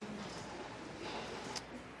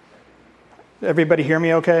Everybody hear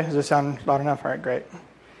me okay? Does this sound loud enough? All right, great.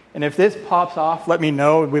 And if this pops off, let me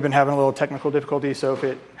know. We've been having a little technical difficulty, so if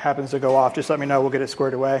it happens to go off, just let me know. We'll get it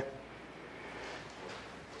squared away.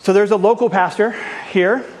 So there's a local pastor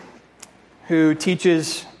here who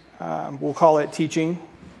teaches, we'll call it teaching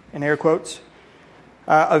in air quotes,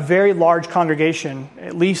 a very large congregation,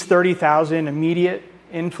 at least 30,000 immediate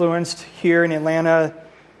influenced here in Atlanta,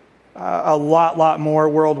 a lot more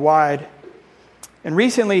worldwide. And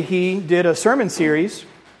recently he did a sermon series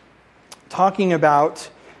talking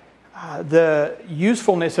about the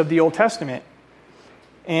usefulness of the Old Testament.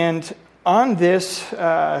 And on this,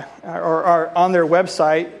 or on their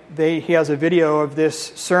website, he has a video of this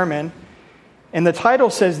sermon. And the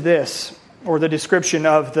title says this, or the description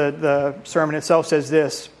of the sermon itself says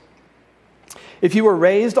this: if you were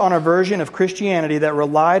raised on a version of Christianity that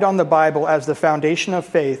relied on the Bible as the foundation of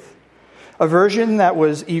faith, a version that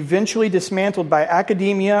was eventually dismantled by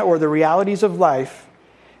academia or the realities of life,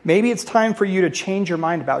 maybe it's time for you to change your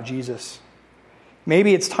mind about Jesus.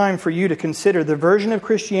 Maybe it's time for you to consider the version of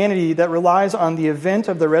Christianity that relies on the event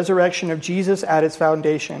of the resurrection of Jesus at its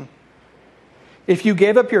foundation. If you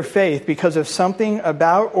gave up your faith because of something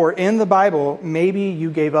about or in the Bible, maybe you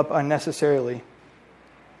gave up unnecessarily.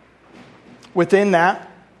 Within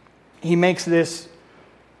that, he makes this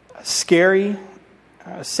scary,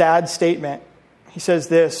 sad statement. He says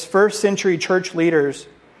this: first century church leaders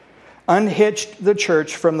unhitched the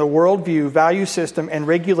church from the worldview, value system, and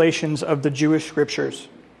regulations of the Jewish scriptures.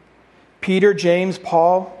 Peter, James,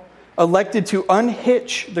 Paul elected to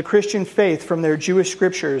unhitch the Christian faith from their Jewish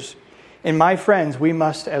scriptures. And my friends, we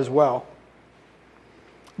must as well.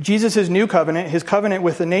 Jesus' new covenant, his covenant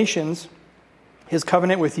with the nations, his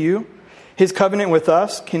covenant with you, his covenant with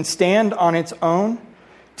us, can stand on its own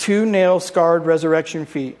 2 nail-scarred resurrection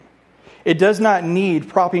feet. It does not need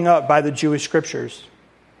propping up by the Jewish scriptures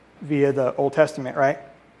via the Old Testament, right?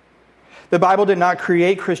 The Bible did not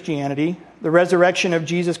create Christianity. The resurrection of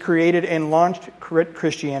Jesus created and launched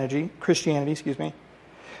Christianity.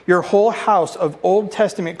 Your whole house of Old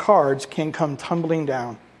Testament cards can come tumbling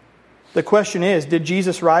down. The question is, did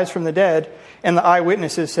Jesus rise from the dead? And the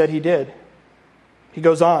eyewitnesses said he did. He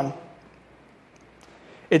goes on.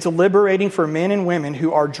 It's liberating for men and women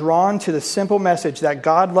who are drawn to the simple message that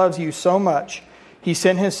God loves you so much, he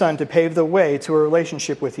sent his son to pave the way to a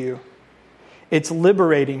relationship with you. It's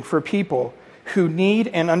liberating for people who need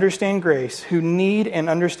and understand grace, who need and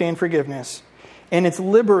understand forgiveness. And it's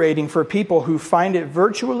liberating for people who find it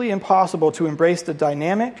virtually impossible to embrace the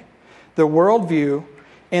dynamic, the worldview,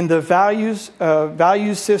 and the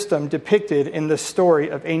values system depicted in the story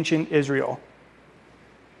of ancient Israel.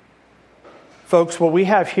 Folks, what we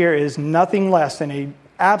have here is nothing less than an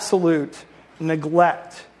absolute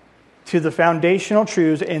neglect to the foundational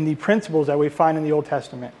truths and the principles that we find in the Old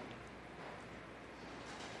Testament.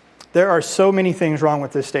 There are so many things wrong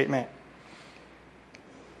with this statement.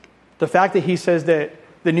 The fact that he says that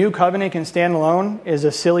the new covenant can stand alone is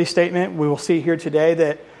a silly statement. We will see here today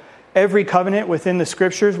that every covenant within the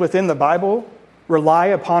scriptures, within the Bible, rely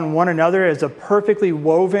upon one another as a perfectly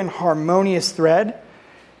woven, harmonious thread.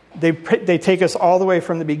 They take us all the way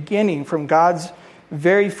from the beginning, from God's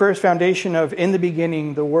very first foundation of in the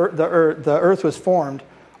beginning the earth was formed,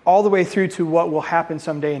 all the way through to what will happen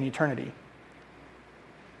someday in eternity.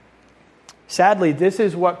 Sadly, this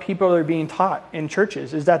is what people are being taught in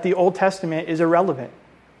churches, is that the Old Testament is irrelevant.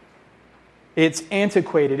 It's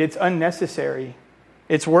antiquated. It's unnecessary.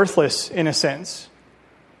 It's worthless in a sense.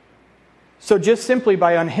 So just simply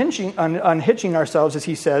by unhitching ourselves, as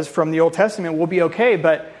he says, from the Old Testament, we'll be okay.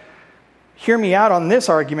 But hear me out on this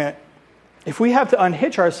argument. If we have to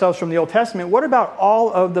unhitch ourselves from the Old Testament, what about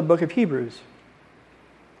all of the book of Hebrews?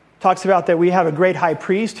 Talks about that we have a great high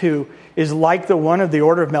priest who is like the one of the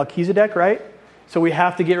order of Melchizedek, right? So we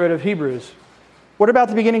have to get rid of Hebrews. What about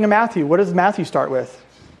the beginning of Matthew? What does Matthew start with?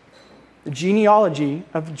 The genealogy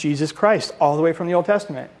of Jesus Christ, all the way from the Old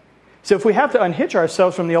Testament. So if we have to unhitch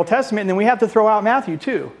ourselves from the Old Testament, then we have to throw out Matthew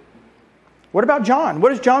too. What about John? What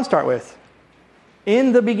does John start with?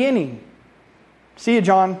 In the beginning. See you,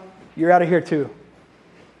 John. You're out of here too.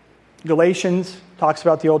 Galatians talks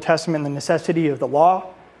about the Old Testament and the necessity of the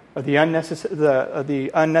law, of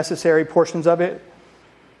the unnecessary portions of it.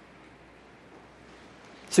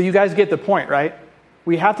 So you guys get the point, right?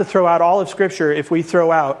 We have to throw out all of Scripture if we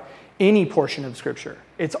throw out any portion of Scripture.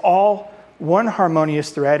 It's all one harmonious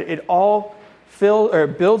thread. It all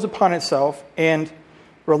builds upon itself and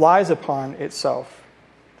relies upon itself.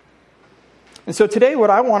 And so today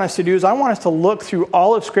what I want us to do is I want us to look through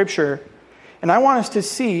all of Scripture, and I want us to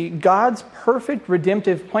see God's perfect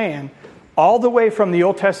redemptive plan all the way from the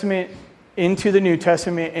Old Testament into the New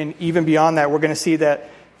Testament and even beyond that, we're going to see that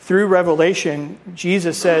through Revelation,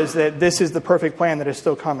 Jesus says that this is the perfect plan that is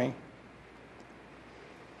still coming.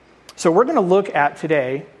 So we're going to look at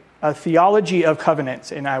today a theology of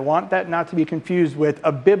covenants, and I want that not to be confused with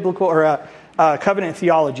a biblical or a covenant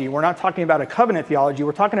theology. We're not talking about a covenant theology.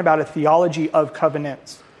 We're talking about a theology of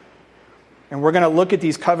covenants. And we're going to look at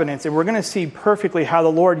these covenants, and we're going to see perfectly how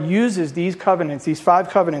the Lord uses these covenants, these 5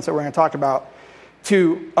 covenants that we're going to talk about,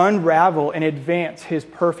 to unravel and advance his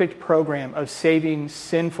perfect program of saving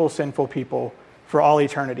sinful people for all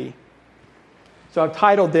eternity. So I've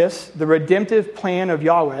titled this, The Redemptive Plan of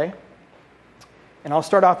Yahweh. And I'll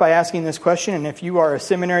start off by asking this question, and if you are a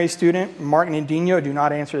seminary student, Mark Nandino, do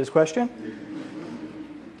not answer this question.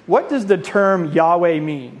 What does the term Yahweh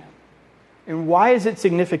mean? And why is it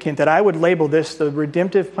significant that I would label this the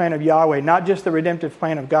redemptive plan of Yahweh, not just the redemptive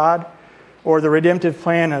plan of God or the redemptive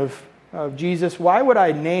plan of Jesus? Why would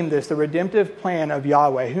I name this the redemptive plan of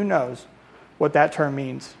Yahweh? Who knows what that term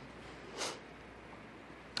means?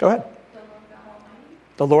 Go ahead.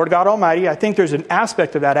 The Lord God Almighty. I think there's an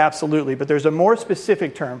aspect of that, absolutely, but there's a more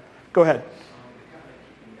specific term. Go ahead.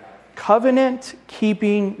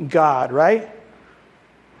 Covenant-keeping God, right?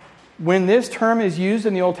 When this term is used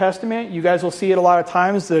in the Old Testament, you guys will see it a lot of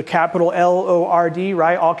times, the capital L-O-R-D,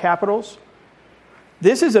 right? All capitals.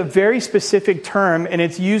 This is a very specific term, and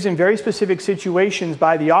it's used in very specific situations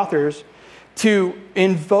by the authors to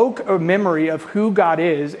invoke a memory of who God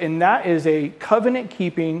is, and that is a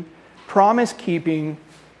covenant-keeping, promise-keeping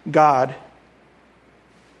God.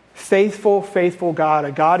 Faithful God,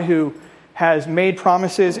 a God who has made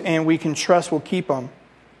promises and we can trust will keep them.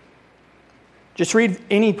 Just read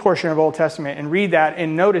any portion of Old Testament and read that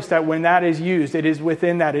and notice that when that is used, it is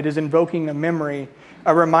within that. It is invoking a memory,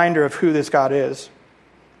 a reminder of who this God is.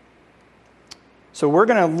 So we're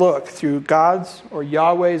going to look through God's or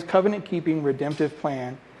Yahweh's covenant-keeping redemptive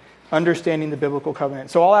plan, understanding the biblical covenant.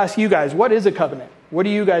 So I'll ask you guys, what is a covenant? What do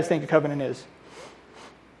you guys think a covenant is?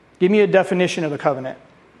 Give me a definition of a covenant.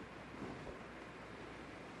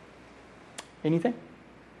 Anything?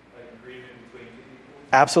 Like agreement between two people?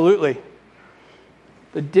 Absolutely.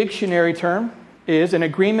 The dictionary term is an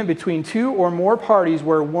agreement between 2 or more parties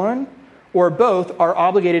where one or both are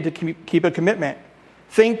obligated to keep a commitment.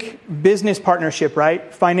 Think business partnership,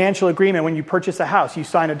 right? Financial agreement. When you purchase a house, you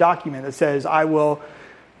sign a document that says, I will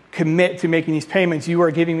commit to making these payments. You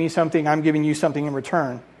are giving me something, I'm giving you something in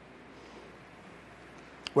return.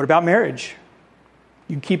 What about marriage?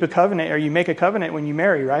 You keep a covenant, or you make a covenant when you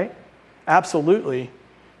marry, right? Absolutely.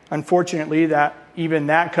 Unfortunately, even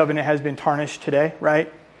that covenant has been tarnished today,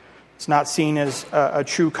 right? It's not seen as a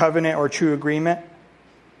true covenant or true agreement.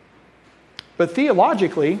 But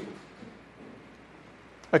theologically,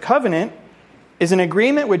 a covenant is an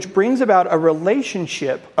agreement which brings about a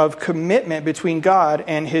relationship of commitment between God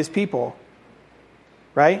and his people,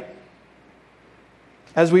 right?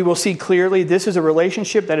 As we will see clearly, this is a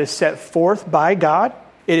relationship that is set forth by God.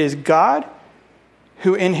 It is God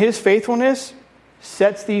who in his faithfulness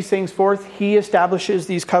sets these things forth. He establishes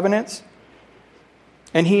these covenants,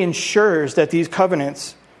 and he ensures that these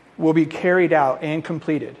covenants will be carried out and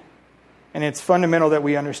completed. And it's fundamental that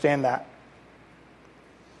we understand that.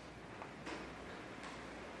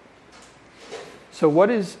 So what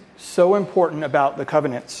is so important about the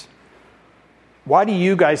covenants? Why do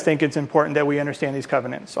you guys think it's important that we understand these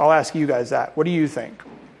covenants? I'll ask you guys that. What do you think?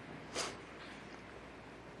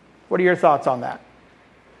 What are your thoughts on that?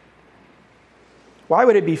 Why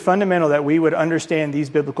would it be fundamental that we would understand these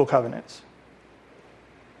biblical covenants?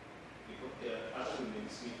 Because they are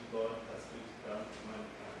agreements which God has laid down to mankind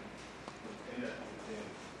intended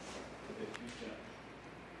for the future.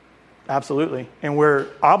 Absolutely. And we're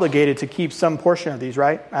obligated to keep some portion of these,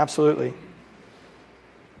 right? Absolutely.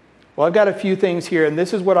 Well, I've got a few things here, and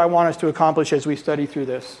this is what I want us to accomplish as we study through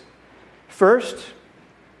this. First,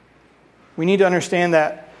 we need to understand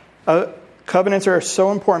that covenants are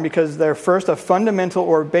so important because they're first a fundamental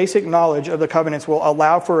or basic knowledge of the covenants will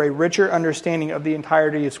allow for a richer understanding of the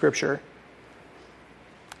entirety of Scripture.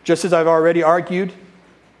 Just as I've already argued,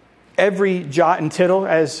 every jot and tittle,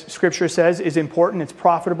 as Scripture says, is important. It's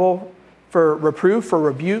profitable for reproof, for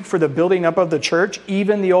rebuke, for the building up of the church,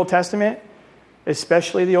 even the Old Testament,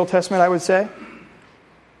 especially the Old Testament, I would say.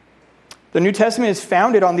 The New Testament is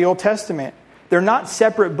founded on the Old Testament. They're not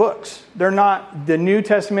separate books. They're not, the New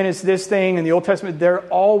Testament is this thing and the Old Testament, they're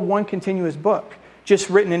all one continuous book, just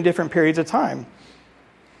written in different periods of time.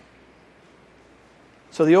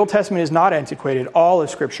 So the Old Testament is not antiquated. All of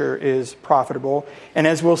Scripture is profitable. And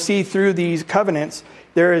as we'll see through these covenants,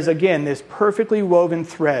 there is, again, this perfectly woven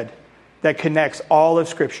thread that connects all of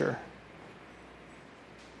Scripture.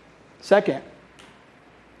 Second,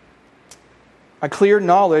 a clear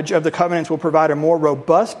knowledge of the covenants will provide a more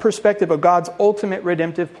robust perspective of God's ultimate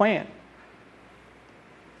redemptive plan.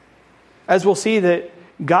 As we'll see that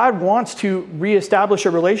God wants to reestablish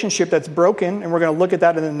a relationship that's broken, and we're going to look at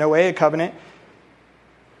that in the Noahic covenant.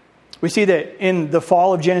 We see that in the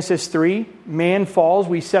fall of Genesis 3, man falls,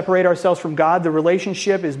 we separate ourselves from God, the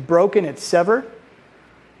relationship is broken, it's severed.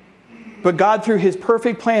 But God, through his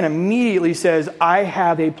perfect plan, immediately says, I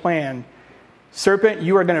have a plan. Serpent,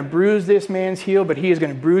 you are going to bruise this man's heel, but he is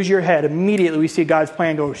going to bruise your head. Immediately we see God's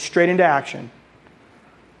plan go straight into action.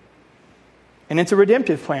 And it's a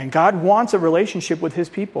redemptive plan. God wants a relationship with his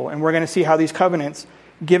people, and we're going to see how these covenants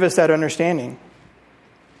give us that understanding.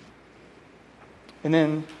 And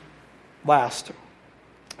then last,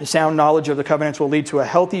 a sound knowledge of the covenants will lead to a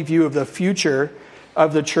healthy view of the future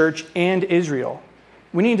of the church and Israel.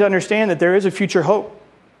 We need to understand that there is a future hope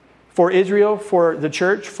for Israel, for the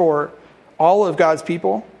church, for all of God's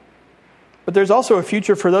people. But there's also a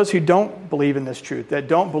future for those who don't believe in this truth, that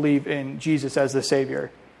don't believe in Jesus as the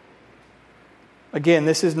Savior. Again,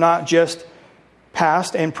 this is not just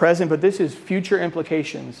past and present, but this is future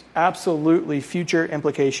implications. Absolutely future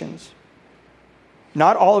implications.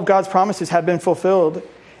 Not all of God's promises have been fulfilled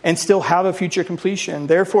and still have a future completion.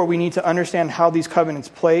 Therefore, we need to understand how these covenants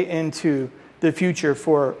play into the future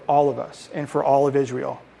for all of us and for all of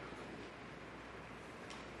Israel.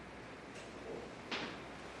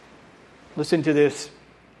 Listen to this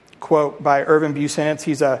quote by Irvin Busenitz.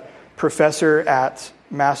 He's a professor at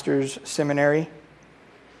Masters Seminary.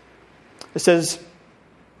 It says,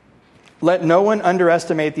 let no one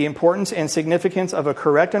underestimate the importance and significance of a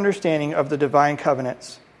correct understanding of the divine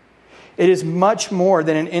covenants. It is much more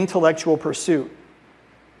than an intellectual pursuit.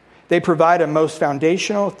 They provide a most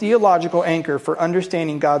foundational theological anchor for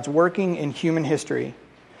understanding God's working in human history.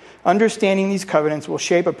 Understanding these covenants will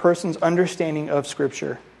shape a person's understanding of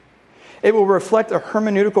Scripture. It will reflect a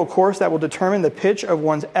hermeneutical course that will determine the pitch of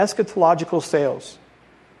one's eschatological sails.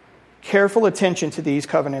 Careful attention to these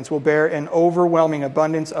covenants will bear an overwhelming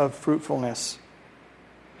abundance of fruitfulness.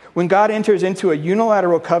 When God enters into a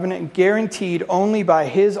unilateral covenant guaranteed only by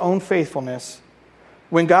his own faithfulness,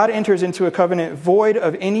 when God enters into a covenant void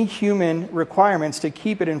of any human requirements to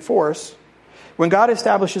keep it in force, when God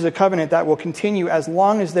establishes a covenant that will continue as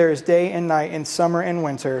long as there is day and night in summer and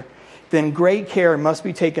winter, then great care must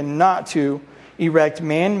be taken not to erect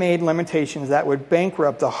man-made limitations that would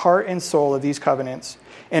bankrupt the heart and soul of these covenants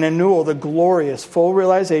and annul the glorious full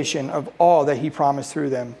realization of all that he promised through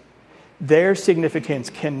them. Their significance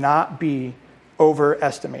cannot be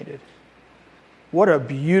overestimated. What a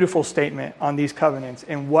beautiful statement on these covenants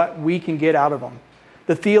and what we can get out of them.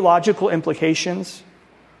 The theological implications,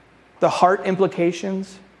 the heart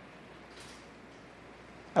implications.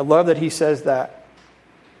 I love that he says that.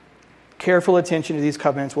 Careful attention to these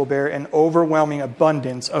covenants will bear an overwhelming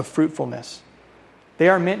abundance of fruitfulness. They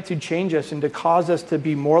are meant to change us and to cause us to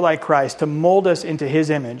be more like Christ, to mold us into his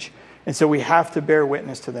image. And so we have to bear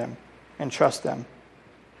witness to them and trust them.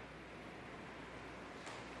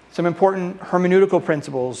 Some important hermeneutical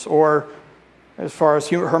principles, or as far as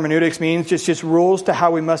hermeneutics means, just rules to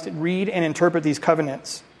how we must read and interpret these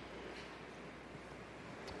covenants.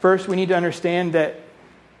 First, we need to understand that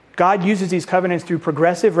God uses these covenants through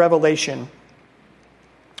progressive revelation.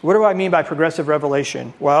 What do I mean by progressive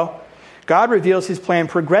revelation? Well, God reveals his plan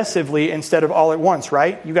progressively instead of all at once,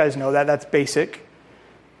 right? You guys know that. That's basic.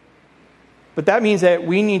 But that means that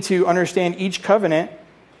we need to understand each covenant,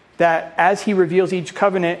 that as he reveals each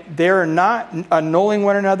covenant, they're not annulling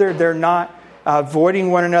one another, they're not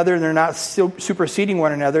voiding one another, they're not superseding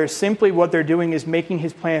one another. Simply what they're doing is making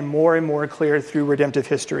his plan more and more clear through redemptive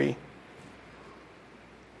history.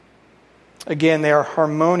 Again, they are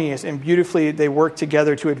harmonious and beautifully they work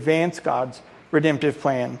together to advance God's redemptive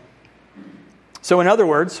plan. So in other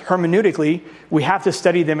words, hermeneutically, we have to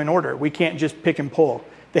study them in order. We can't just pick and pull.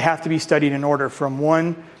 They have to be studied in order from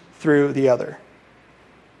one through the other.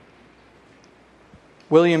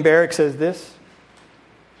 William Barrick says this: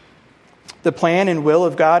 the plan and will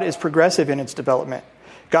of God is progressive in its development.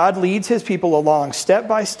 God leads his people along step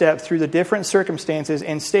by step through the different circumstances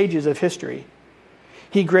and stages of history.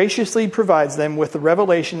 He graciously provides them with the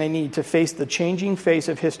revelation they need to face the changing face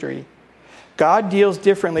of history. God deals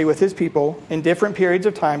differently with his people in different periods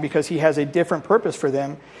of time because he has a different purpose for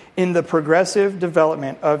them in the progressive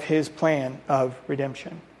development of his plan of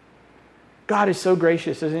redemption. God is so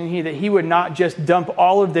gracious, isn't he, that he would not just dump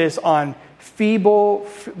all of this on feeble,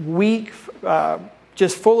 weak,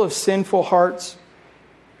 just full of sinful hearts,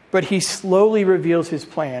 but he slowly reveals his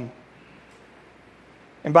plan.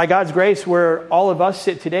 And by God's grace, where all of us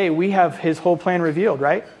sit today, we have his whole plan revealed,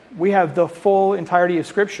 right? We have the full entirety of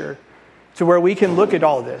Scripture to where we can look at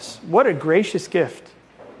all of this. What a gracious gift.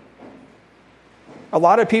 A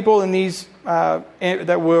lot of people in these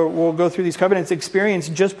that will go through these covenants experience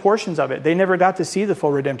just portions of it. They never got to see the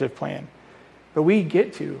full redemptive plan. But we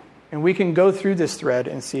get to, and we can go through this thread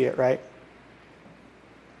and see it, right?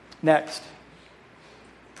 Next.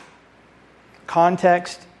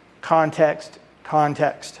 Context, context,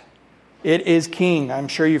 context. It is king. I'm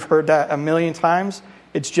sure you've heard that a million times.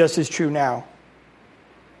 It's just as true now.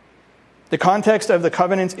 The context of the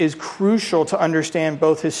covenants is crucial to understand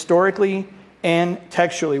both historically and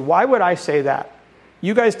textually. Why would I say that?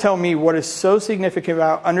 You guys tell me what is so significant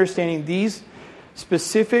about understanding these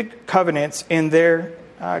specific covenants in their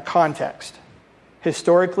context,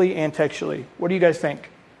 historically and textually. What do you guys think?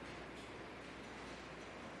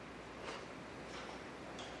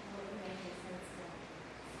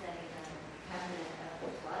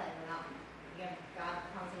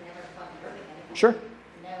 Sure.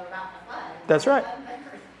 That's right.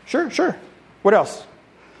 Sure. What else?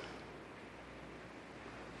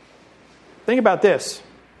 Think about this.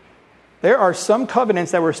 There are some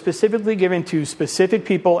covenants that were specifically given to specific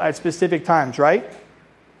people at specific times, right?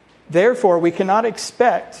 Therefore, we cannot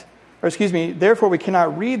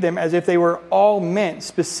read them as if they were all meant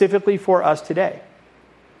specifically for us today.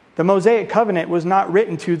 The Mosaic covenant was not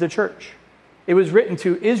written to the church. It was written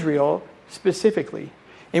to Israel specifically.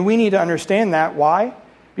 And we need to understand that. Why?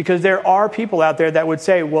 Because there are people out there that would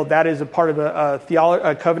say, well, that is a part of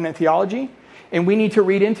a covenant theology, and we need to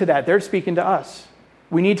read into that. They're speaking to us.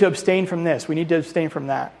 We need to abstain from this. We need to abstain from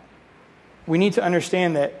that. We need to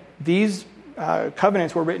understand that these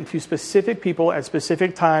covenants were written to specific people at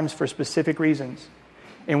specific times for specific reasons.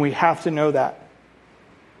 And we have to know that.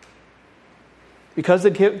 Because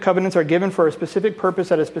the covenants are given for a specific purpose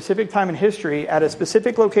at a specific time in history, at a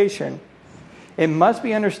specific location, it must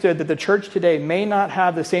be understood that the church today may not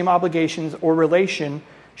have the same obligations or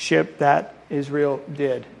relationship that Israel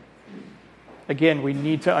did. Again, we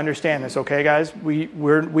need to understand this, okay, guys?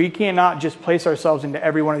 We cannot just place ourselves into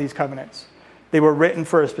every one of these covenants. They were written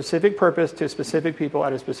for a specific purpose to specific people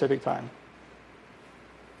at a specific time.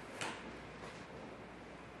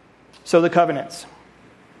 So the covenants.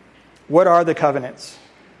 What are the covenants?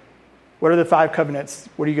 What are the 5 covenants?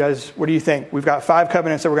 What do you think? We've got 5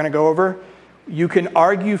 covenants that we're going to go over. You can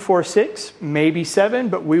argue for 6, maybe 7,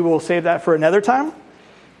 but we will save that for another time.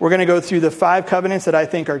 We're going to go through the 5 covenants that I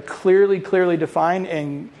think are clearly defined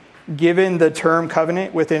and given the term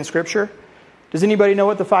covenant within Scripture. Does anybody know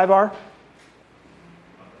what the 5 are?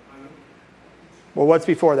 Well, what's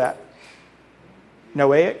before that?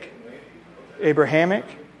 Noahic, Abrahamic,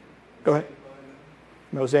 go ahead.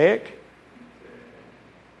 Mosaic,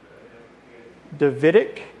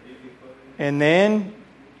 Davidic, and then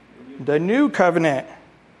the new covenant.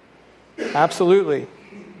 Absolutely.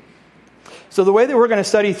 So the way that we're going to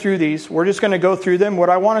study through these, we're just going to go through them. What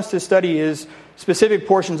I want us to study is specific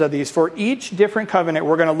portions of these. For each different covenant,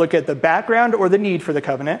 we're going to look at the background or the need for the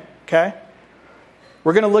covenant. Okay?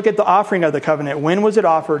 We're going to look at the offering of the covenant. When was it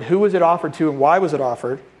offered? Who was it offered to? And why was it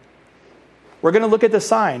offered? We're going to look at the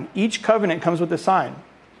sign. Each covenant comes with a sign.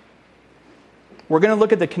 We're going to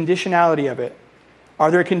look at the conditionality of it. Are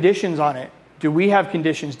there conditions on it? Do we have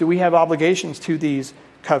conditions? Do we have obligations to these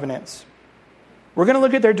covenants? We're going to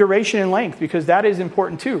look at their duration and length because that is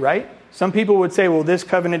important too, right? Some people would say, well, this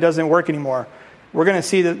covenant doesn't work anymore. We're going to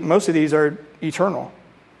see that most of these are eternal.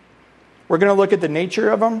 We're going to look at the nature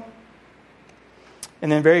of them.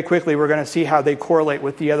 And then very quickly, we're going to see how they correlate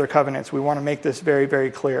with the other covenants. We want to make this very,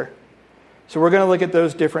 very clear. So we're going to look at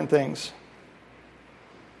those different things.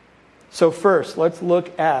 So first, let's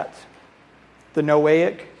look at the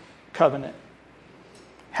Noahic covenant.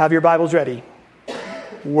 Have your Bibles ready.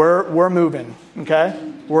 We're moving, okay?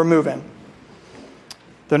 We're moving.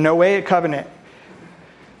 The Noahic covenant.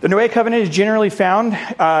 The Noahic covenant is generally found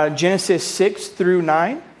Genesis 6 through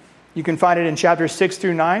 9. You can find it in chapters 6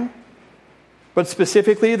 through 9. But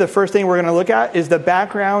specifically, the first thing we're going to look at is the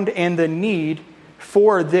background and the need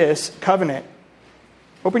for this covenant.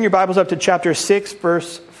 Open your Bibles up to chapter 6,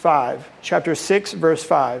 verse 5. Chapter 6, verse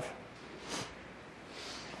 5.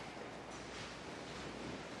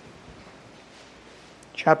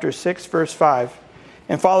 Chapter 6, verse 5.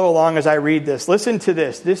 And follow along as I read this. Listen to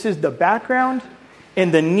this. This is the background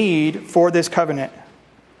and the need for this covenant.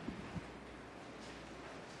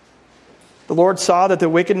 The Lord saw that the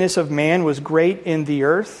wickedness of man was great in the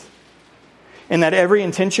earth, and that every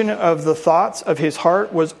intention of the thoughts of his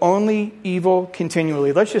heart was only evil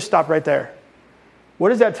continually. Let's just stop right there. What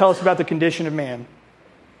does that tell us about the condition of man?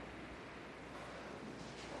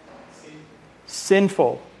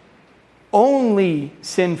 Sinful. only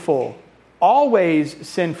sinful, always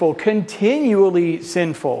sinful, continually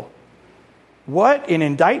sinful. What an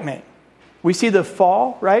indictment. We see the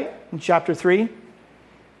fall, right, in chapter 3.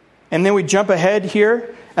 And then we jump ahead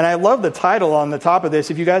here. And I love the title on the top of this.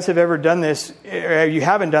 If you guys have ever done this, or you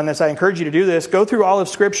haven't done this, I encourage you to do this. Go through all of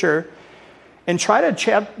Scripture and try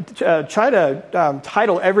to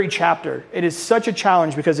title every chapter. It is such a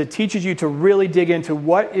challenge because it teaches you to really dig into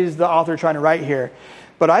what is the author trying to write here.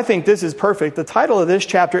 But I think this is perfect. The title of this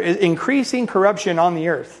chapter is Increasing Corruption on the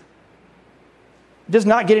Earth. It does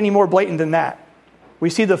not get any more blatant than that. We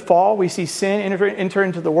see the fall. We see sin enter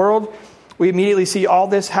into the world. We immediately see all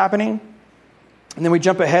this happening. And then we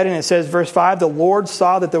jump ahead and it says, verse 5, the Lord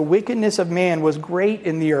saw that the wickedness of man was great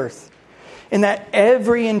in the earth, and that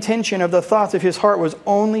every intention of the thoughts of his heart was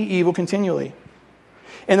only evil continually.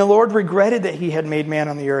 And the Lord regretted that he had made man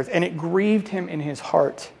on the earth, and it grieved him in his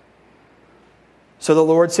heart. So the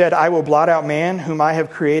Lord said, I will blot out man, whom I have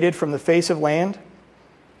created from the face of land,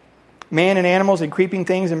 man and animals and creeping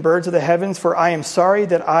things and birds of the heavens, for I am sorry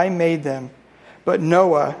that I made them. But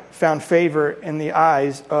Noah found favor in the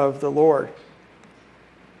eyes of the Lord.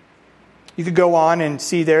 You could go on and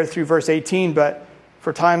see there through verse 18, but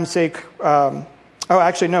for time's sake,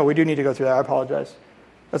 we do need to go through that. I apologize.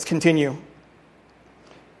 Let's continue.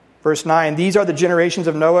 Verse 9, these are the generations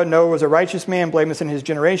of Noah. Noah was a righteous man, blameless in his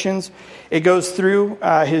generations. It goes through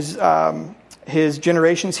his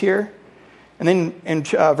generations here. And then in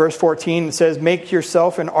verse 14, it says, make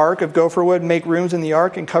yourself an ark of gopher wood, make rooms in the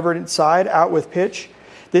ark, and cover its side out with pitch.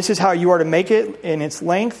 This is how you are to make it in its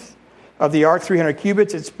length of the ark, 300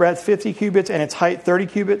 cubits, its breadth 50 cubits, and its height 30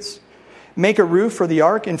 cubits. Make a roof for the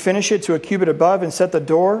ark and finish it to a cubit above, and set the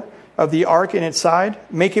door of the ark in its side.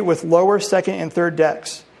 Make it with lower, second, and third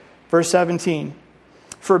decks. Verse 17,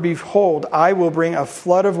 for behold, I will bring a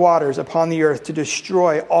flood of waters upon the earth to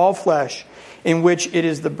destroy all flesh, in which it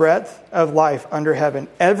is the breath of life under heaven.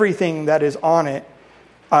 Everything that is on it,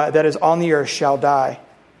 that is on the earth shall die.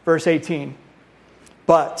 Verse 18,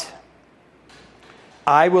 but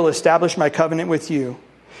I will establish my covenant with you,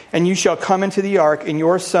 and you shall come into the ark, and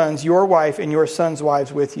your sons, your wife, and your sons'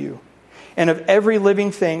 wives with you. And of every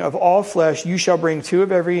living thing of all flesh, you shall bring 2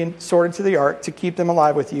 of every sort into the ark to keep them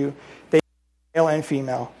alive with you, they male and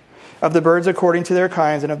female. Of the birds according to their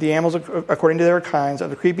kinds, and of the animals according to their kinds, of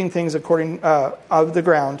the creeping things according of the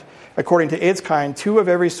ground according to its kind, 2 of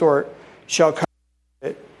every sort shall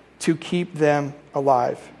come to keep them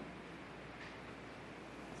alive.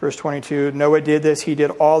 Verse 22, Noah did this, he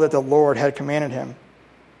did all that the Lord had commanded him.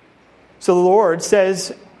 So the Lord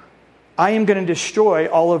says, I am going to destroy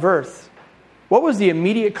all of earth. What was the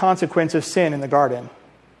immediate consequence of sin in the garden?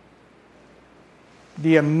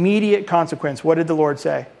 The immediate consequence, what did the Lord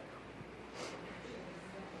say?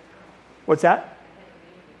 What's that?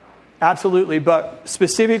 Absolutely, but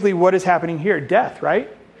specifically what is happening here? Death, right?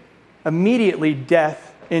 Immediately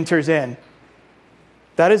death enters in.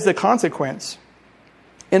 That is the consequence.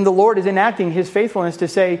 And the Lord is enacting his faithfulness to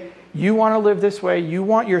say, you want to live this way, you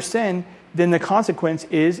want your sin, then the consequence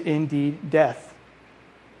is indeed death.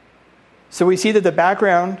 So we see that the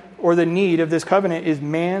background or the need of this covenant is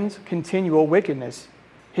man's continual wickedness,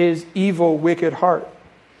 his evil, wicked heart.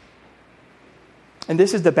 And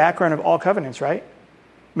this is the background of all covenants, right?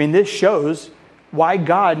 I mean, this shows why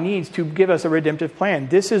God needs to give us a redemptive plan.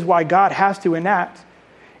 This is why God has to enact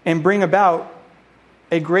and bring about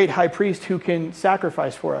a great high priest who can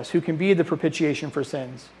sacrifice for us, who can be the propitiation for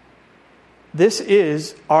sins. This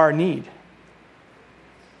is our need.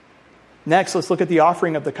 Next, let's look at the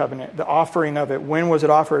offering of the covenant, the offering of it. When was it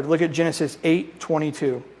offered? Look at Genesis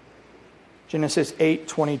 8:22. Genesis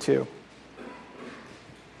 8:22.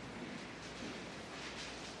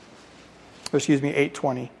 Excuse me,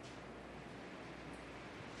 8:20.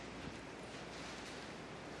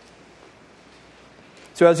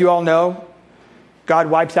 So as you all know,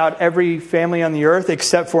 God wipes out every family on the earth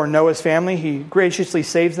except for Noah's family. He graciously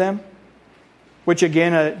saves them, which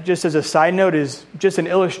again, just as a side note, is just an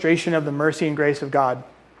illustration of the mercy and grace of God.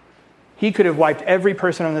 He could have wiped every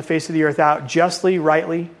person on the face of the earth out justly,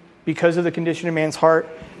 rightly, because of the condition of man's heart.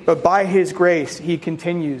 But by his grace, he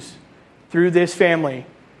continues through this family.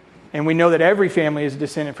 And we know that every family is a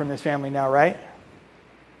descendant from this family now, right?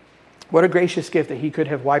 What a gracious gift that he could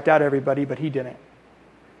have wiped out everybody, but he didn't.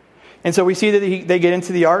 And so we see that they get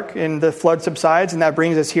into the ark and the flood subsides, and that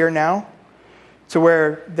brings us here now to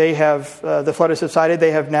where they have, the flood has subsided.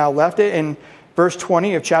 They have now left it. In verse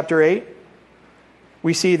 20 of chapter 8,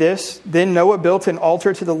 we see this. Then Noah built an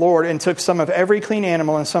altar to the Lord and took some of every clean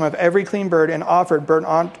animal and some of every clean bird and offered burnt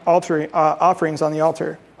offerings on the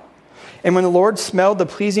altar. And when the Lord smelled the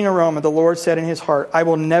pleasing aroma, the Lord said in his heart, I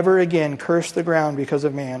will never again curse the ground because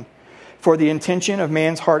of man, for the intention of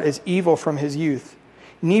man's heart is evil from his youth.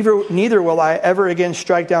 Neither will I ever again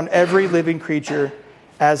strike down every living creature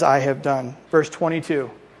as I have done. Verse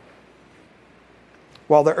 22.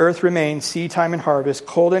 While the earth remains, seed time and harvest,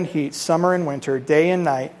 cold and heat, summer and winter, day and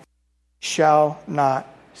night shall not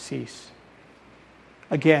cease.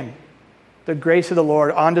 Again, the grace of the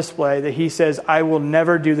Lord on display that he says, I will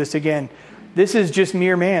never do this again. This is just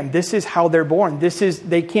mere man. This is how they're born.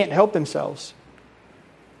 They can't help themselves.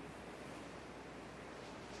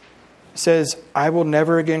 It says, I will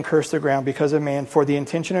never again curse the ground because of man, for the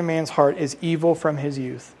intention of man's heart is evil from his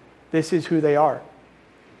youth. This is who they are.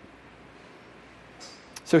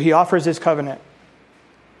 So he offers this covenant,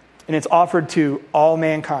 and it's offered to all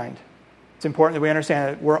mankind. It's important that we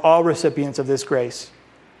understand that we're all recipients of this grace.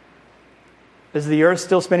 Is the earth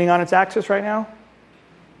still spinning on its axis right now?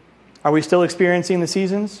 Are we still experiencing the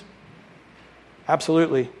seasons?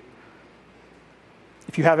 Absolutely.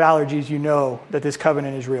 If you have allergies, you know that this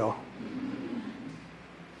covenant is real.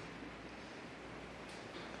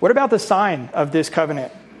 What about the sign of this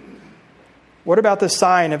covenant? What about the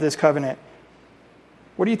sign of this covenant?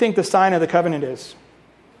 What do you think the sign of the covenant is?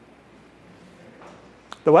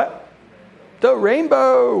 The what? The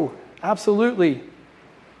rainbow. Absolutely.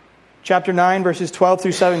 Chapter 9, verses 12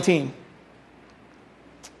 through 17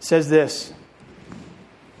 says this.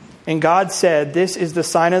 And God said, this is the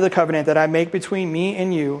sign of the covenant that I make between me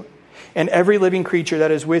and you and every living creature that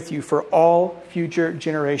is with you for all future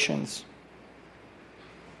generations.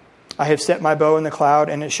 I have set my bow in the cloud,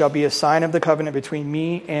 and it shall be a sign of the covenant between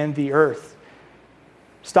me and the earth.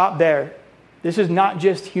 Stop there. This is not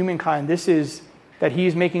just humankind. This is that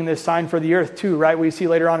he's making this sign for the earth too, right? We see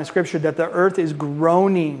later on in Scripture that the earth is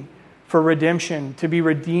groaning for redemption, to be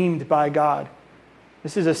redeemed by God.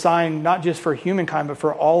 This is a sign not just for humankind, but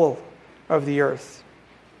for all of the earth.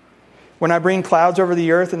 When I bring clouds over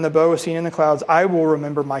the earth and the bow is seen in the clouds, I will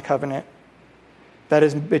remember my covenant that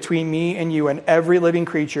is between me and you and every living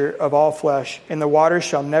creature of all flesh, and the waters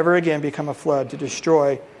shall never again become a flood to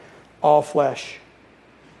destroy all flesh.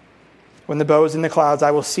 When the bow is in the clouds,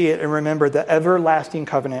 I will see it and remember the everlasting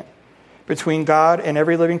covenant between God and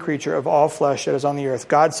every living creature of all flesh that is on the earth.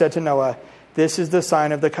 God said to Noah, this is the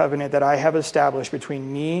sign of the covenant that I have established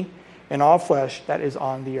between me and all flesh that is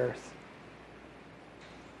on the earth.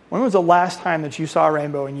 When was the last time that you saw a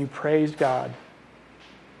rainbow and you praised God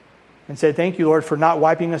and said, thank you, Lord, for not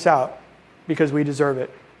wiping us out because we deserve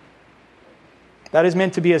it? That is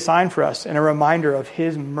meant to be a sign for us and a reminder of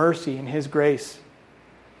his mercy and his grace.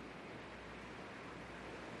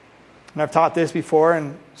 And I've taught this before,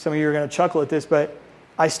 and some of you are going to chuckle at this, but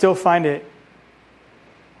I still find it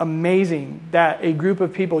amazing that a group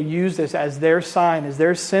of people use this as their sign, as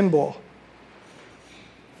their symbol.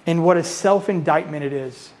 And what a self-indictment it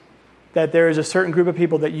is that there is a certain group of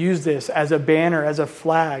people that use this as a banner, as a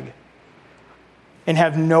flag, and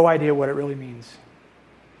have no idea what it really means.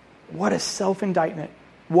 What a self-indictment.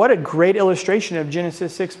 What a great illustration of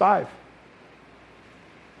Genesis 6:5.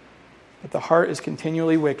 But the heart is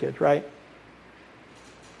continually wicked, right?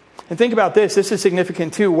 And think about this. This is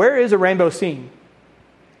significant too. Where is a rainbow seen?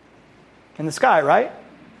 In the sky, right?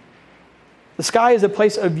 The sky is a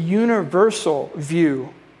place of universal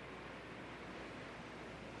view.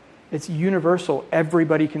 It's universal.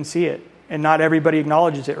 Everybody can see it. And not everybody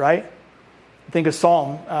acknowledges it, right? Think of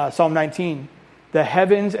Psalm 19. The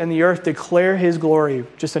heavens and the earth declare his glory.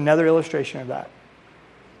 Just another illustration of that.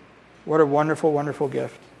 What a wonderful, wonderful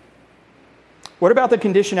gift. What about the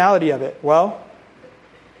conditionality of it? Well,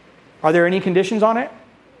 are there any conditions on it?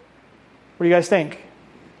 What do you guys think?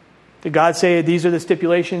 Did God say these are the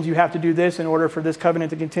stipulations, you have to do this in order for this covenant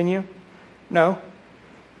to continue? No.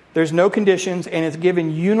 There's no conditions, and it's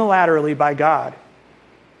given unilaterally by God.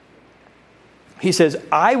 He says,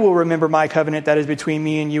 I will remember my covenant that is between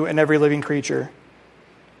me and you and every living creature.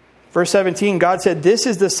 Verse 17, God said, this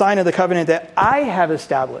is the sign of the covenant that I have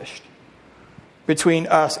established between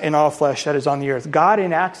us and all flesh that is on the earth. God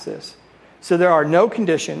enacts this. So there are no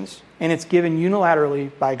conditions, and it's given unilaterally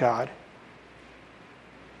by God.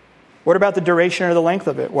 What about the duration or the length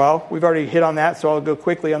of it? Well, we've already hit on that, so I'll go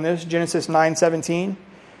quickly on this. Genesis 9:16,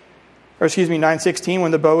 9:16, when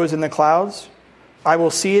the bow is in the clouds, I will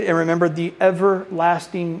see it and remember the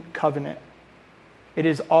everlasting covenant. It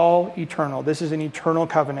is all eternal. This is an eternal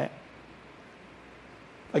covenant.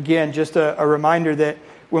 Again, just a reminder that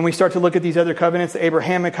when we start to look at these other covenants, the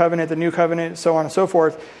Abrahamic covenant, the new covenant, so on and so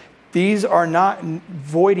forth, these are not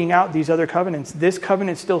voiding out these other covenants. This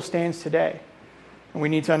covenant still stands today. And we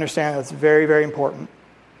need to understand that's very, very important.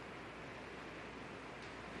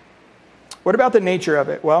 What about the nature of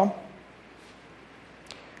it? Well,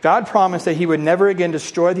 God promised that he would never again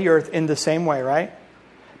destroy the earth in the same way, right?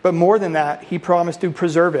 But more than that, he promised to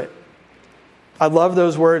preserve it. I love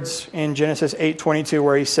those words in Genesis 8:22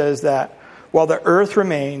 where he says that while the earth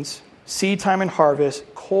remains, seed time and harvest,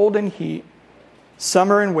 cold and heat,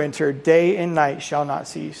 summer and winter, day and night shall not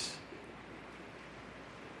cease.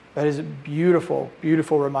 That is a beautiful,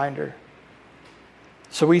 beautiful reminder.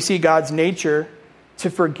 So we see God's nature to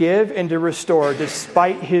forgive and to restore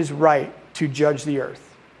despite his right to judge the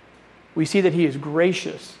earth. We see that he is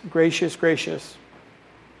gracious, gracious, gracious.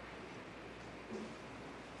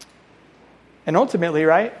 And ultimately,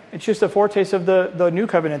 right, it's just a foretaste of the new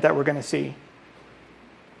covenant that we're going to see.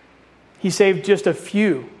 He saved just a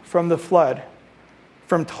few from the flood.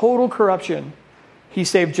 From total corruption, he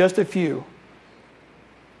saved just a few.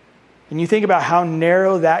 And you think about how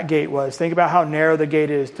narrow that gate was. Think about how narrow the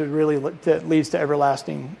gate is that leads to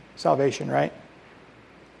everlasting salvation, right?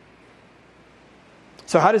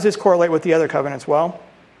 So how does this correlate with the other covenants? Well,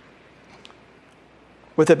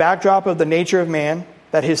 with the backdrop of the nature of man,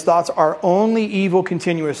 that his thoughts are only evil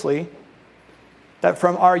continuously, that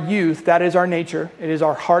from our youth, that is our nature. It is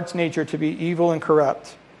our heart's nature to be evil and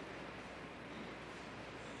corrupt.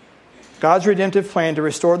 God's redemptive plan to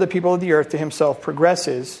restore the people of the earth to himself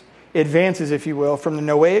progresses, advances, if you will, from the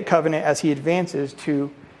Noahic covenant as he advances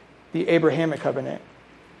to the Abrahamic covenant.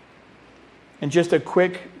 And just a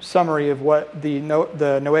quick summary of what the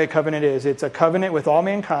Noahic covenant is. It's a covenant with all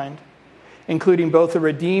mankind, including both the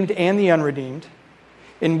redeemed and the unredeemed,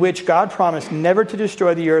 in which God promised never to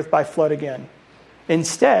destroy the earth by flood again.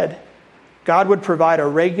 Instead, God would provide a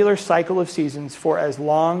regular cycle of seasons for as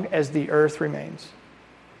long as the earth remains.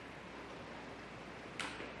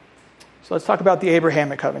 So let's talk about the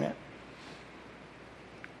Abrahamic covenant.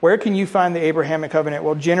 Where can you find the Abrahamic covenant?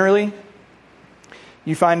 Well, generally,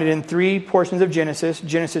 you find it in three portions of Genesis: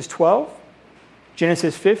 Genesis 12,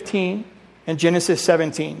 Genesis 15, and Genesis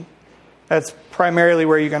 17. That's primarily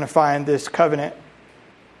where you're going to find this covenant.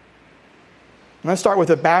 Let's start with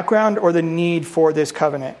the background or the need for this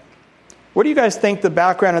covenant. What do you guys think the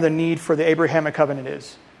background or the need for the Abrahamic covenant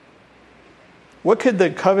is? What could the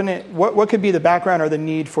covenant? What could be the background or the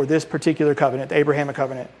need for this particular covenant, the Abrahamic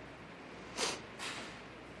covenant?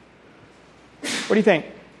 What do you think?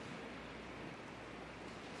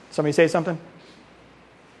 Somebody say something?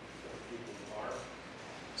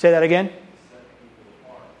 Say that again.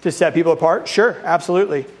 To set people apart? Sure,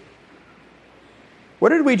 absolutely. What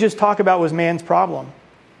did we just talk about was man's problem?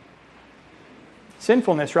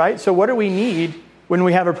 Sinfulness, right? So what do we need when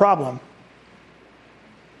we have a problem?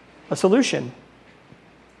 A solution.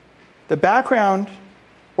 The background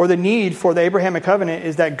or the need for the Abrahamic covenant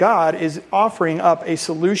is that God is offering up a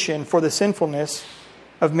solution for the sinfulness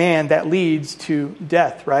of man that leads to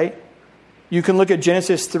death, right? You can look at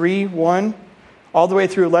Genesis 3:1 all the way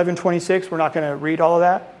through 11:26. We're not going to read all of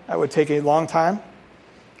that. That would take a long time.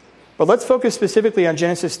 But let's focus specifically on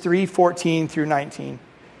Genesis 3:14 through 19.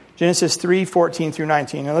 Genesis 3:14 through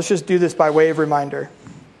 19. And let's just do this by way of reminder.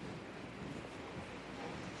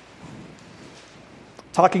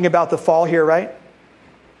 Talking about the fall here, right?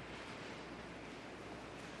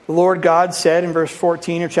 The Lord God said in verse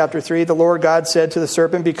 14 of chapter 3, the Lord God said to the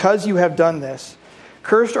serpent, "Because you have done this,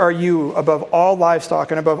 cursed are you above all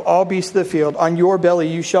livestock and above all beasts of the field. On your belly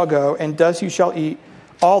you shall go, and dust you shall eat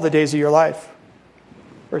all the days of your life."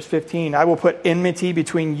 Verse 15, "I will put enmity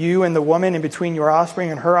between you and the woman, and between your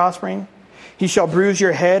offspring and her offspring. He shall bruise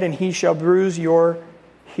your head, and he shall bruise your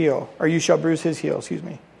heel." Or you shall bruise his heel,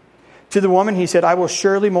 To the woman he said, "I will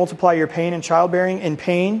surely multiply your pain in childbearing. In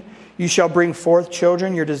pain you shall bring forth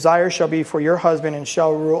children. Your desire shall be for your husband, and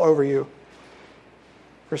shall rule over you."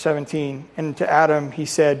 Verse 17, "And to Adam he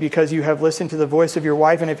said, because you have listened to the voice of your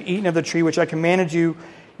wife, and have eaten of the tree which I commanded you,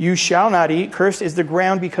 you shall not eat. Cursed is the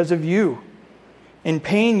ground because of you. In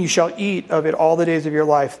pain you shall eat of it all the days of your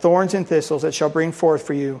life. Thorns and thistles it shall bring forth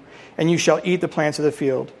for you, and you shall eat the plants of the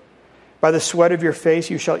field. By the sweat of your face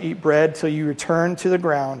you shall eat bread till you return to the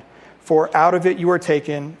ground. For out of it you are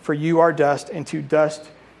taken, for you are dust, and to dust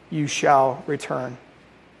you shall return."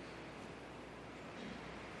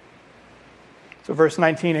 So verse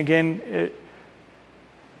 19, again, it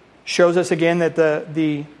shows us again that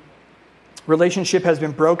the relationship has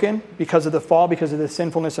been broken because of the fall, because of the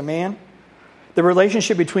sinfulness of man. The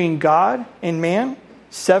relationship between God and man,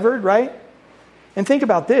 severed, right? And think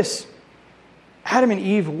about this. Adam and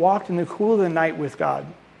Eve walked in the cool of the night with God.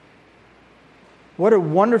 What a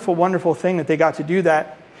wonderful, wonderful thing that they got to do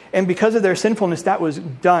that. And because of their sinfulness, that was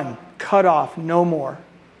done, cut off, no more.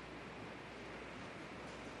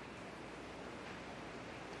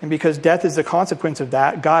 And because death is the consequence of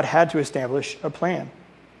that, God had to establish a plan.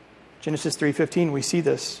 Genesis 3:15, we see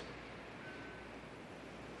this.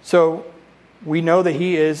 So we know that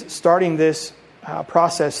he is starting this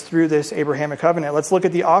process through this Abrahamic covenant. Let's look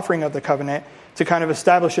at the offering of the covenant to kind of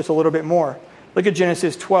establish this a little bit more. Look at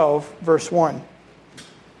Genesis 12, verse 1.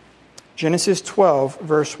 Genesis 12,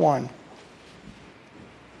 verse 1.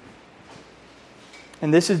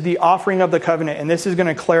 And this is the offering of the covenant, and this is going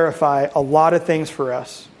to clarify a lot of things for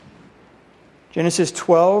us. Genesis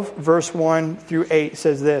 12, verse 1 through 8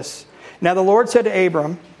 says this. Now the Lord said to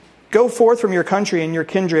Abram, "Go forth from your country and your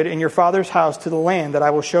kindred and your father's house to the land that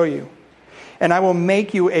I will show you. And I will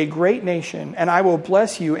make you a great nation, and I will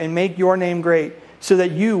bless you and make your name great, so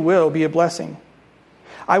that you will be a blessing.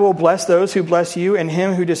 I will bless those who bless you, and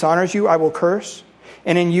him who dishonors you I will curse.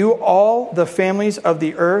 And in you all the families of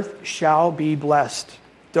the earth shall be blessed."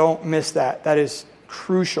 Don't miss that. That is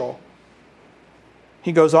crucial.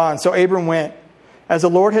 He goes on. So Abram went, as the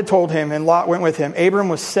Lord had told him, and Lot went with him. Abram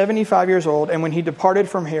was 75 years old, and when he departed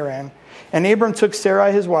from Haran, and Abram took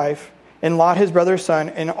Sarai his wife, and Lot his brother's son,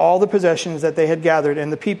 and all the possessions that they had gathered,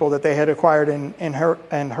 and the people that they had acquired in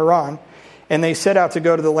Haran, and they set out to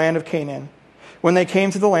go to the land of Canaan. When they came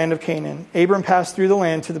to the land of Canaan, Abram passed through the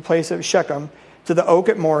land to the place of Shechem, to the oak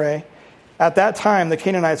at Moreh. At that time the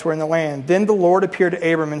Canaanites were in the land. Then the Lord appeared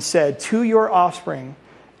to Abram and said, "To your offspring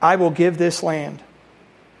I will give this land."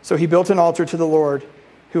 So he built an altar to the Lord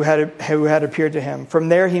who had appeared to him. From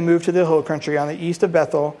there he moved to the hill country on the east of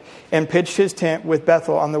Bethel, and pitched his tent with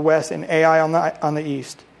Bethel on the west and Ai on the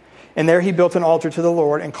east. And there he built an altar to the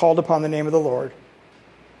Lord and called upon the name of the Lord.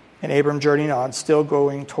 And Abram journeyed on, still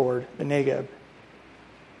going toward the Negeb.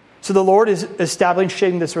 So the Lord is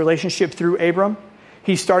establishing this relationship through Abram.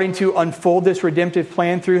 He's starting to unfold this redemptive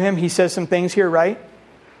plan through him. He says some things here, right?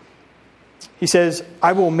 He says,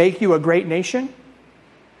 "I will make you a great nation."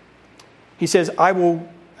 He says, "I will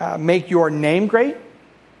make your name great.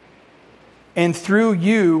 And through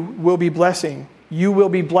you will be blessing. You will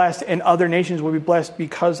be blessed, and other nations will be blessed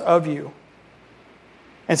because of you."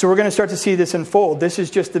 And so we're going to start to see this unfold. This is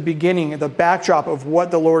just the beginning, the backdrop of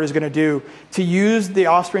what the Lord is going to do, to use the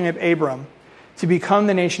offspring of Abram to become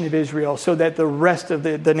the nation of Israel so that the rest of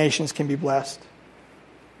the nations can be blessed.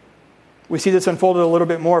 We see this unfolded a little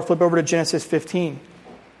bit more. Flip over to Genesis 15.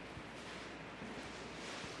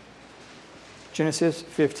 Genesis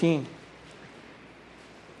 15.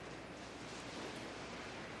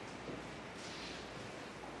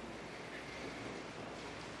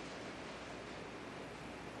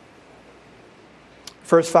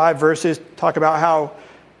 First 5 verses talk about how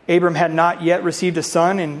Abram had not yet received a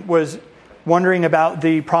son and was wondering about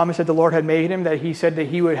the promise that the Lord had made him, that he said that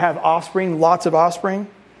he would have offspring, lots of offspring.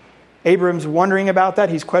 Abram's wondering about that.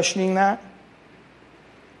 He's questioning that.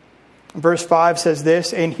 Verse 5 says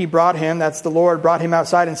this, "And he brought him," that's the Lord, brought him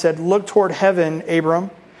outside and said, "Look toward heaven, Abram,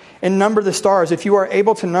 and number the stars. If you are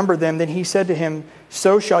able to number them." Then he said to him,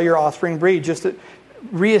 "So shall your offspring be." Just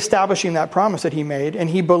reestablishing that promise that he made. And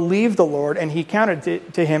he believed the Lord, and he counted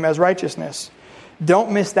it to him as righteousness. Don't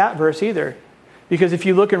miss that verse either. Because if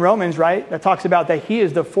you look in Romans, right, that talks about that he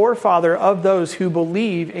is the forefather of those who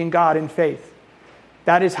believe in God in faith.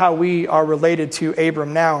 That is how we are related to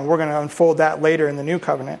Abram now, and we're going to unfold that later in the new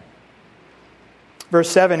covenant. Verse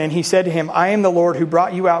 7, "And he said to him, I am the Lord who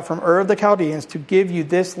brought you out from Ur of the Chaldeans to give you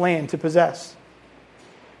this land to possess.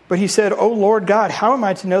 But he said, O Lord God, how am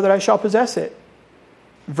I to know that I shall possess it?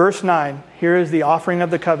 Verse 9, here is the offering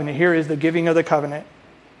of the covenant. Here is the giving of the covenant.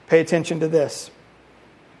 Pay attention to this.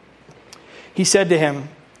 He said to him,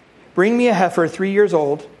 bring me a heifer 3 years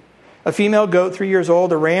old, a female goat 3 years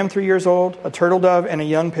old, a ram 3 years old, a turtle dove, and a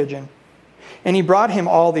young pigeon. And he brought him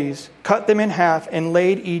all these, cut them in half, and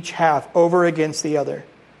laid each half over against the other.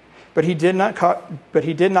 But he did not cut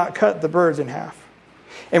the birds in half.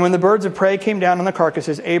 And when the birds of prey came down on the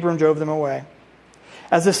carcasses, Abram drove them away.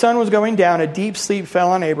 As the sun was going down, a deep sleep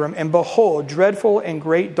fell on Abram, and behold, dreadful and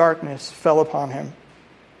great darkness fell upon him.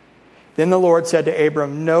 Then the Lord said to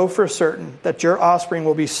Abram, know for certain that your offspring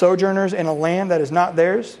will be sojourners in a land that is not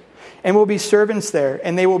theirs, and will be servants there,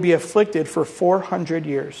 and they will be afflicted for 400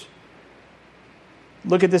 years.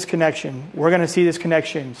 Look at this connection. We're going to see this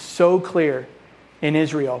connection so clear in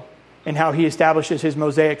Israel and how he establishes his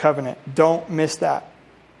Mosaic covenant. Don't miss that.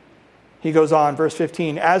 He goes on, verse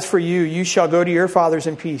 15, as for you, you shall go to your fathers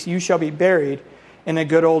in peace. You shall be buried in a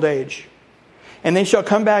good old age. And they shall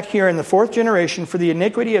come back here in the 4th generation, for the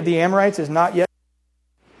iniquity of the Amorites is not yet.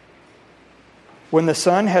 When the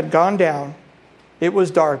sun had gone down, it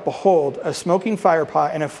was dark. Behold, a smoking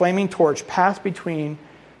firepot and a flaming torch passed between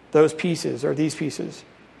those pieces, or these pieces.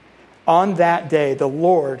 On that day, the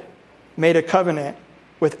Lord made a covenant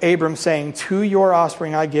with Abram, saying, to your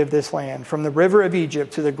offspring I give this land, from the river of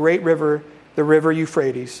Egypt to the great river, the river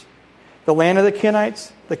Euphrates, the land of the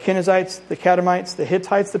Kenites, the Kenizzites, the Kadmonites, the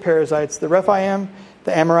Hittites, the Perizzites, the Rephaim,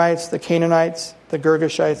 the Amorites, the Canaanites, the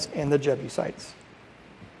Girgashites, and the Jebusites.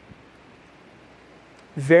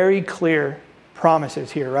 Very clear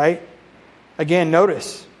promises here, right? Again,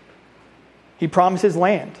 notice, he promises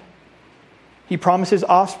land. He promises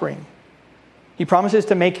offspring. He promises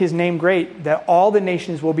to make his name great, that all the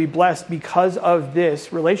nations will be blessed because of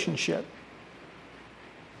this relationship.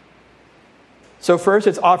 So first,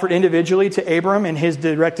 it's offered individually to Abram and his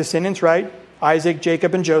direct descendants, right? Isaac,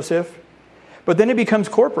 Jacob, and Joseph. But then it becomes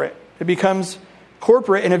corporate. It becomes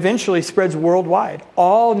corporate and eventually spreads worldwide.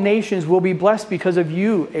 All nations will be blessed because of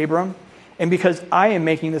you, Abram, and because I am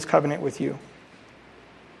making this covenant with you.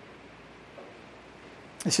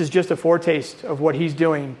 This is just a foretaste of what he's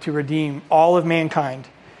doing to redeem all of mankind.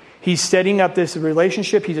 He's setting up this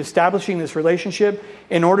relationship. He's establishing this relationship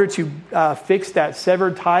in order to fix that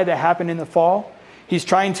severed tie that happened in the fall. He's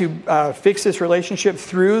trying to fix this relationship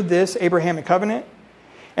through this Abrahamic covenant.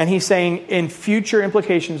 And he's saying in future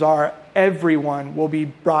implications are everyone will be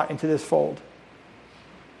brought into this fold.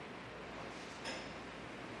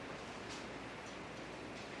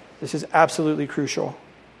 This is absolutely crucial.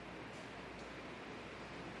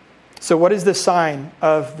 So what is the sign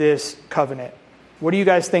of this covenant? What do you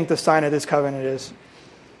guys think the sign of this covenant is?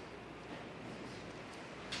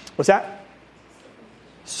 What's that?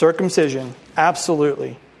 Circumcision.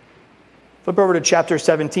 Absolutely. Flip over to chapter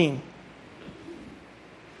 17.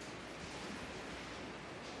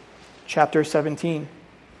 Chapter 17.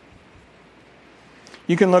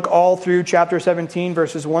 You can look all through chapter 17,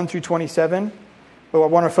 verses 1 through 27, but I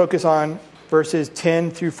want to focus on verses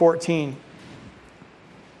 10 through 14.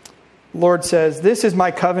 The Lord says, this is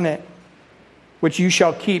my covenant, which you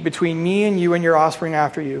shall keep between me and you and your offspring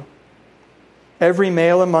after you. Every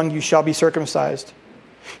male among you shall be circumcised.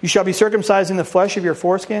 You shall be circumcised in the flesh of your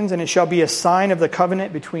foreskins, and it shall be a sign of the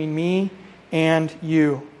covenant between me and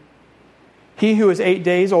you. He who is 8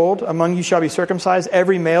 days old among you shall be circumcised,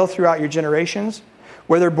 every male throughout your generations,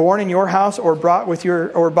 whether born in your house or bought with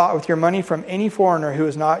your money from any foreigner who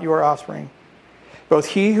is not your offspring. Both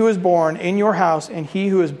he who is born in your house and he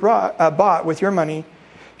who is bought with your money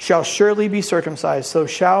shall surely be circumcised. So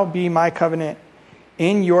shall be my covenant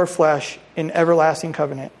in your flesh, in everlasting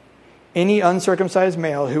covenant. Any uncircumcised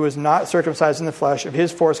male who is not circumcised in the flesh of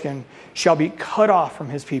his foreskin shall be cut off from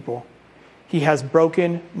his people. He has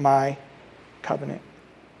broken my covenant.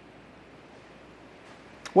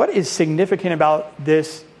 What is significant about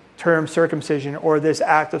this term circumcision or this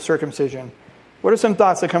act of circumcision? What are some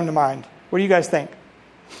thoughts that come to mind? What do you guys think?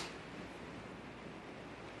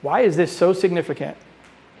 Why is this so significant?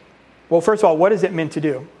 Well, first of all, what is it meant to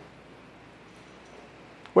do?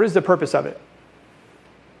 What is the purpose of it?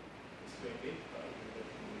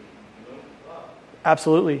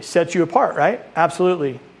 Absolutely. Sets you apart, right?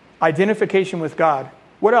 Absolutely. Identification with God.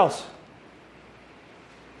 What else?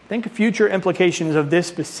 Think of future implications of this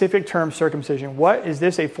specific term, circumcision. What is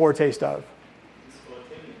this a foretaste of?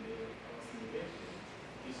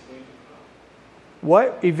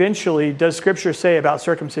 What eventually does Scripture say about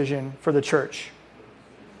circumcision for the church?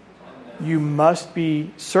 You must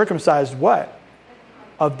be circumcised what?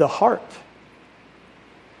 Of the heart.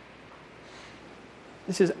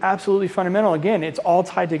 This is absolutely fundamental. Again, it's all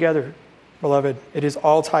tied together, beloved. It is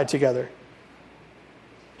all tied together.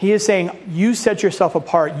 He is saying, you set yourself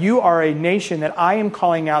apart. You are a nation that I am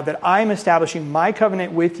calling out, that I am establishing my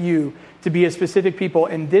covenant with you to be a specific people,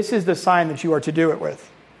 and this is the sign that you are to do it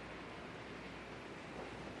with.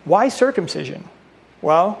 Why circumcision?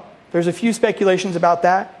 Well, there's a few speculations about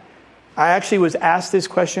that. I actually was asked this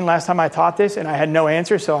question last time I taught this, and I had no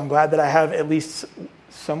answer, so I'm glad that I have at least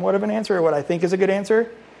somewhat of an answer, or what I think is a good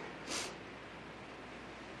answer.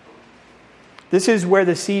 This is where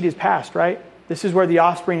the seed is passed, right? This is where the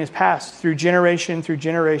offspring is passed through generation, through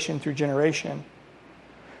generation, through generation.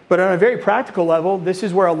 But on a very practical level, this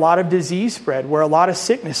is where a lot of disease spread, where a lot of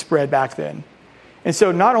sickness spread back then. And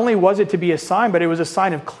so not only was it to be a sign, but it was a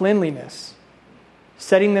sign of cleanliness,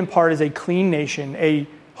 setting them apart as a clean nation, a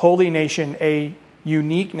holy nation, a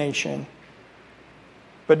unique nation.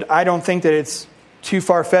 But I don't think that it's too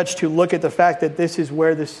far-fetched to look at the fact that this is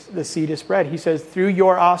where the seed is spread. He says, through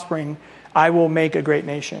your offspring, I will make a great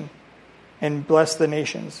nation and bless the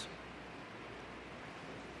nations.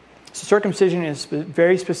 So circumcision is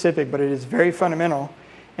very specific, but it is very fundamental,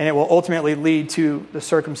 and it will ultimately lead to the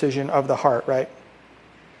circumcision of the heart, right?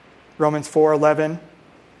 Romans 4:11.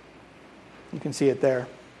 You can see it there.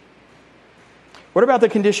 What about the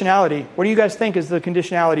conditionality? What do you guys think is the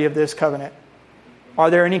conditionality of this covenant? Are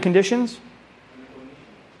there any conditions?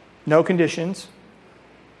 No conditions.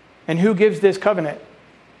 And who gives this covenant?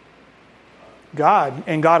 God,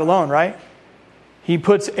 and God alone, right? He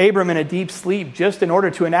puts Abram in a deep sleep just in order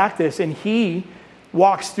to enact this, and he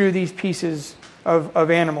walks through these pieces of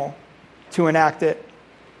animal to enact it.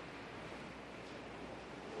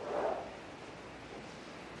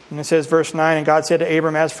 And it says, verse 9, and God said to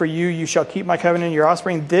Abram, as for you, you shall keep my covenant and your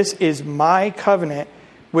offspring. This is my covenant,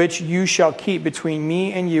 which you shall keep between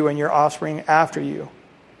me and you and your offspring after you.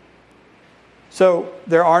 So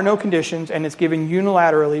there are no conditions, and it's given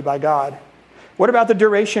unilaterally by God. What about the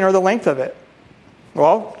duration or the length of it?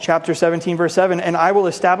 Well, chapter 17, verse 7, and I will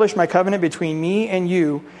establish my covenant between me and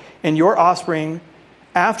you and your offspring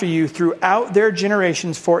after you throughout their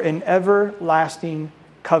generations for an everlasting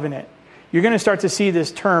covenant. You're going to start to see this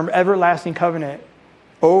term, everlasting covenant,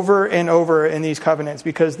 over and over in these covenants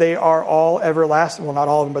because they are all everlasting. Well, not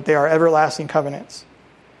all of them, but they are everlasting covenants.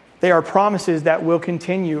 They are promises that will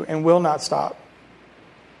continue and will not stop.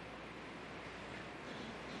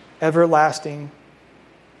 Everlasting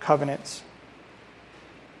covenants.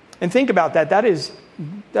 And think about that.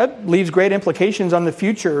 That leaves great implications on the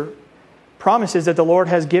future promises that the Lord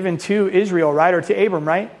has given to Israel, right? Or to Abram,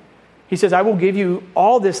 right? He says, I will give you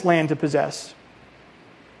all this land to possess.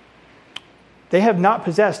 They have not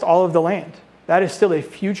possessed all of the land. That is still a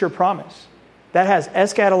future promise. That has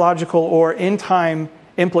eschatological or end-time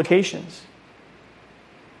implications.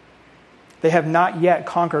 They have not yet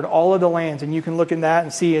conquered all of the lands. And you can look in that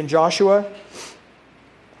and see in Joshua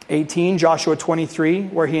 18, Joshua 23,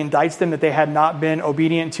 where he indicts them that they had not been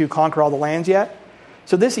obedient to conquer all the lands yet.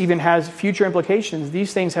 So this even has future implications.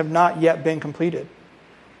 These things have not yet been completed.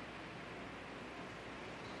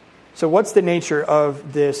 So what's the nature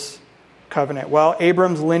of this covenant? Well,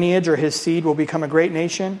 Abram's lineage or his seed will become a great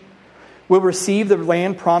nation, will receive the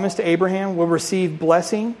land promised to Abraham, will receive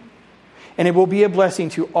blessing, and it will be a blessing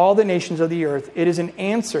to all the nations of the earth. It is an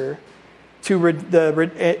answer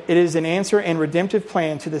and redemptive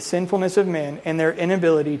plan to the sinfulness of men and their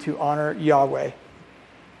inability to honor Yahweh.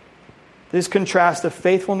 This contrasts the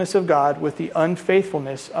faithfulness of God with the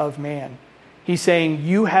unfaithfulness of man. He's saying,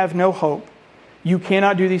 you have no hope. You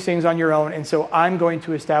cannot do these things on your own, and so I'm going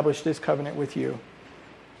to establish this covenant with you.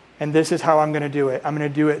 And this is how I'm going to do it. I'm going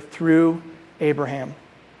to do it through Abraham.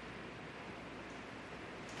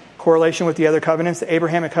 Correlation with the other covenants. The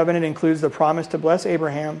Abrahamic covenant includes the promise to bless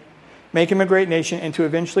Abraham, make him a great nation, and to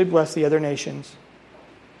eventually bless the other nations.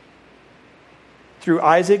 Through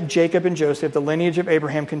Isaac, Jacob, and Joseph, the lineage of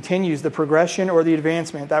Abraham continues the progression or the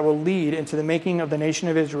advancement that will lead into the making of the nation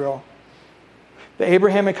of Israel. The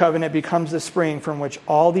Abrahamic covenant becomes the spring from which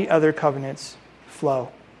all the other covenants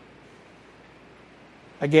flow.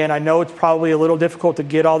 Again, I know it's probably a little difficult to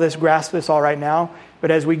grasp this all right now,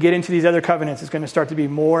 but as we get into these other covenants, it's going to start to be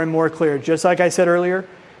more and more clear. Just like I said earlier,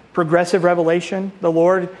 progressive revelation. The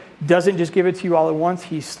Lord doesn't just give it to you all at once.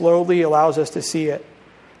 He slowly allows us to see it.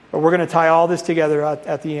 But we're going to tie all this together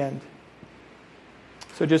at the end.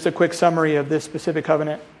 So just a quick summary of this specific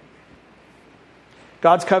covenant.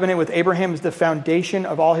 God's covenant with Abraham is the foundation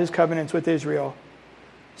of all his covenants with Israel,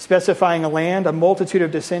 specifying a land, a multitude of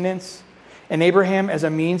descendants, and Abraham as a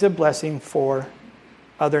means of blessing for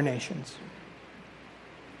other nations.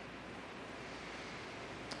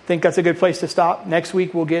 I think that's a good place to stop. Next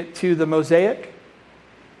week we'll get to the Mosaic,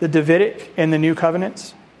 the Davidic, and the New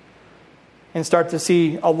Covenants, and start to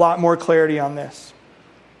see a lot more clarity on this.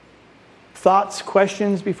 Thoughts,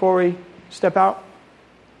 questions before we step out?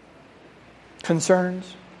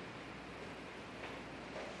 Concerns?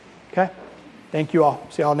 Okay. Thank you all.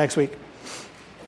 See you all next week.